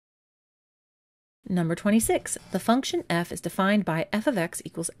Number 26, the function f is defined by f of x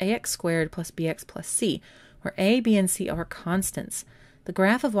equals ax squared plus bx plus c, where a, b, and c are constants. The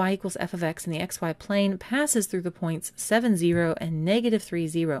graph of y equals f of x in the xy plane passes through the points 7, 0, and negative 3,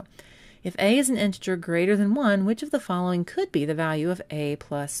 0. If a is an integer greater than 1, which of the following could be the value of a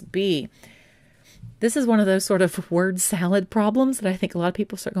plus b? This is one of those sort of word salad problems that I think a lot of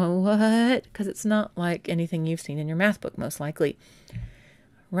people start going, what? Because it's not like anything you've seen in your math book, most likely.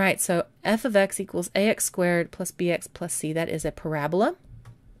 Right, so f of x equals ax squared plus bx plus c. That is a parabola.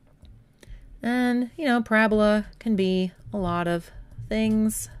 And, you know, parabola can be a lot of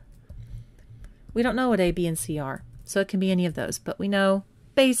things. We don't know what a, b, and c are, so it can be any of those. But we know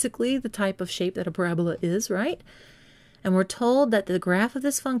basically the type of shape that a parabola is, right? And we're told that the graph of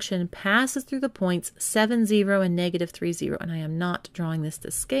this function passes through the points 7, 0, and negative 3, 0. And I am not drawing this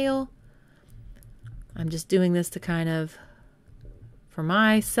to scale. I'm just doing this to kind of... For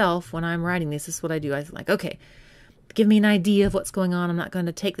myself, when I'm writing this is what I do. I'm like, okay, give me an idea of what's going on. I'm not going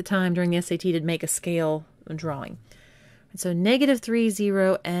to take the time during the SAT to make a scale drawing. And so negative 3,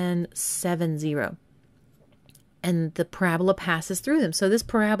 0, and 7, 0. And the parabola passes through them. So this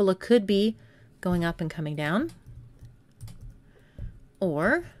parabola could be going up and coming down.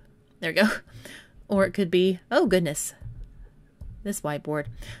 Or, there we go. Or it could be, oh goodness, this whiteboard.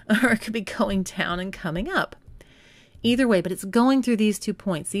 Or it could be going down and coming up. Either way, but it's going through these 2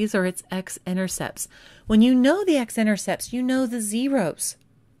 points. These are its x-intercepts. When you know the x-intercepts, you know the zeros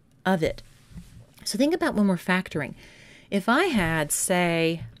of it. So think about when we're factoring. If I had,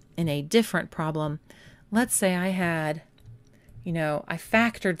 say, in a different problem, let's say I had, you know, I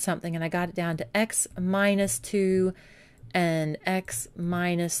factored something and I got it down to x minus 2 and x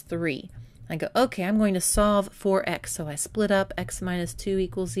minus 3. I go, okay, I'm going to solve for x. So I split up x minus 2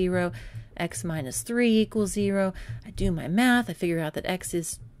 equals 0. X minus 3 equals 0. I do my math. I figure out that x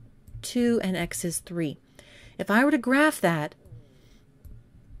is 2 and x is 3. If I were to graph that,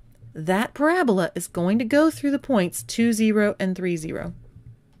 that parabola is going to go through the points 2, 0, and 3, 0.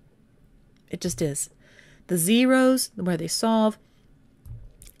 It just is. The zeros, where they solve,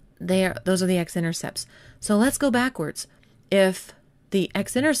 those are the x-intercepts. So let's go backwards. If the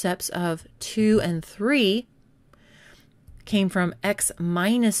x-intercepts of 2 and 3 came from x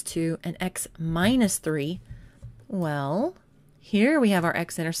minus 2 and x minus 3, well, here we have our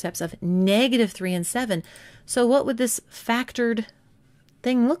x-intercepts of negative 3 and 7. So what would this factored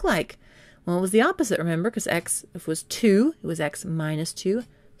thing look like? Well, it was the opposite, remember, because x, if it was 2, it was x minus 2.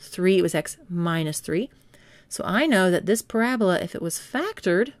 3, it was x minus 3. So I know that this parabola, if it was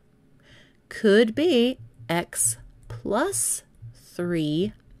factored, could be x plus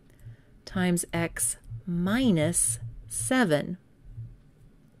 3 times x minus 7.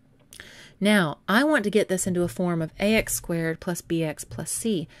 Now, I want to get this into a form of ax squared plus bx plus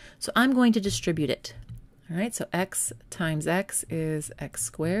c. So I'm going to distribute it. All right, so x times x is x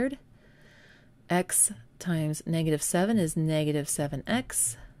squared. X times negative 7 is negative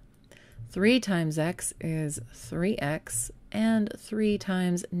 7x. 3 times x is 3x. And 3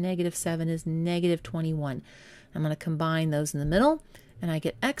 times negative 7 is negative 21. I'm going to combine those in the middle, and I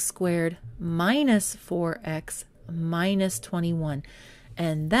get x squared minus 4x minus 21.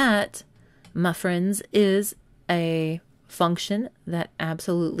 And that, my friends, is a function that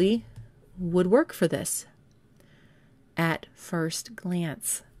absolutely would work for this at first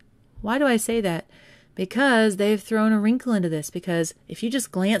glance. Why do I say that? Because they've thrown a wrinkle into this. Because if you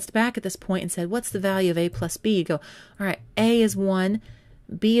just glanced back at this point and said, what's the value of a plus b? You go, all right, a is 1,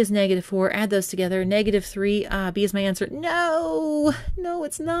 b is negative 4, add those together, negative 3, b is my answer. No,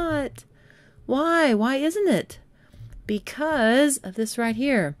 it's not. Why? Why isn't it? Because of this right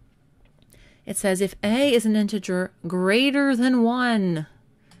here. It says if a is an integer greater than 1.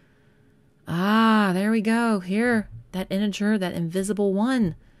 There we go. Here, that integer, that invisible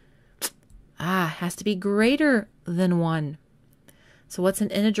 1. Has to be greater than 1. So what's an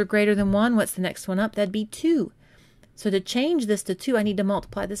integer greater than 1? What's the next one up? That'd be 2. So to change this to 2, I need to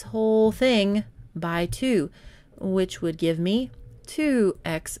multiply this whole thing by 2, which would give me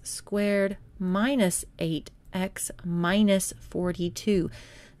 2x squared minus 8x minus 42.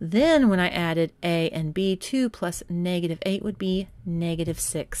 Then when I added a and b, 2 plus negative 8 would be negative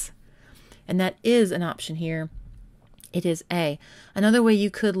 6. And that is an option here. It is A. Another way you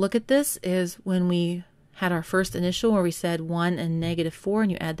could look at this is when we had our first initial where we said 1 and negative 4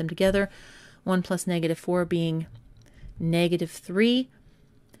 and you add them together. 1 plus negative 4 being negative 3.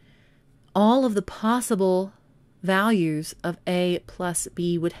 All of the possible values of A plus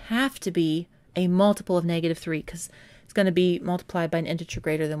B would have to be a multiple of negative 3 because it's going to be multiplied by an integer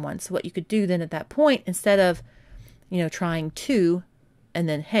greater than 1. So what you could do then at that point, instead of, trying 2 and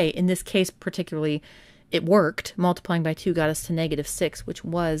then, hey, in this case particularly, it worked. Multiplying by 2 got us to -6, which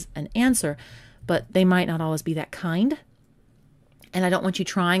was an answer, but they might not always be that kind. And I don't want you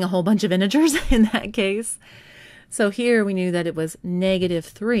trying a whole bunch of integers in that case. So here we knew that it was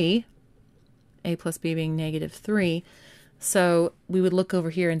 -3, a plus b being -3. So we would look over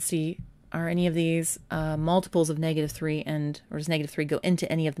here and see, are any of these multiples of -3, or does -3 go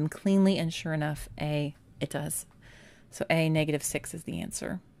into any of them cleanly? And sure enough, A, it does. So A, -6 is the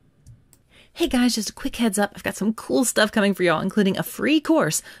answer. Hey guys, just a quick heads up, I've got some cool stuff coming for y'all, including a free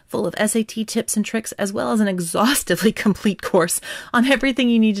course full of SAT tips and tricks, as well as an exhaustively complete course on everything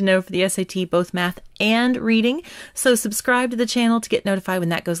you need to know for the SAT, both math and reading. So subscribe to the channel to get notified when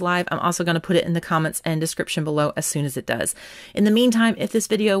that goes live. I'm also going to put it in the comments and description below as soon as it does. In the meantime, if this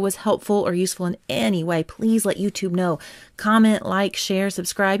video was helpful or useful in any way, please let YouTube know. Comment, like, share,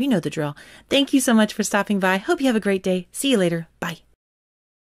 subscribe, you know the drill. Thank you so much for stopping by. Hope you have a great day. See you later. Bye.